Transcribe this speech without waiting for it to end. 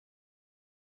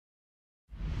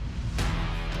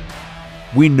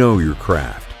We know your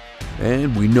craft,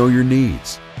 and we know your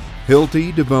needs.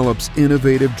 Hilti develops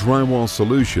innovative drywall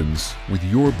solutions with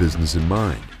your business in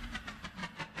mind.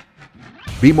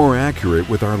 Be more accurate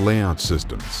with our layout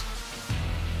systems.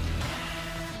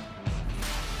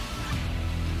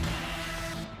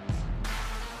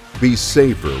 Be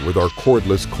safer with our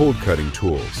cordless cold cutting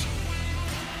tools.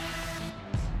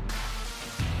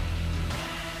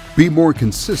 Be more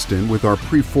consistent with our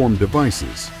preformed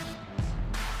devices.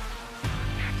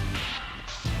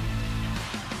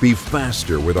 Be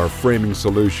faster with our framing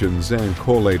solutions and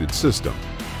collated system.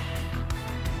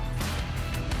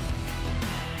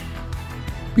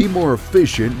 Be more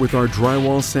efficient with our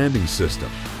drywall sanding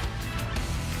system.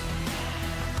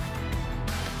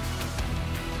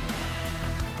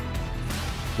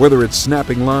 Whether it's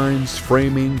snapping lines,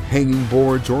 framing, hanging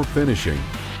boards, or finishing,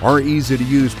 our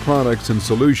easy-to-use products and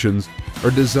solutions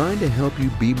are designed to help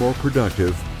you be more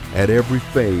productive at every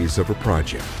phase of a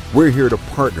project. We're here to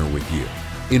partner with you.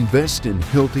 Invest in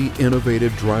Hilti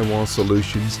innovative drywall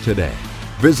solutions today.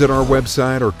 Visit our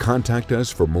website or contact us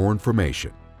for more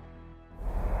information.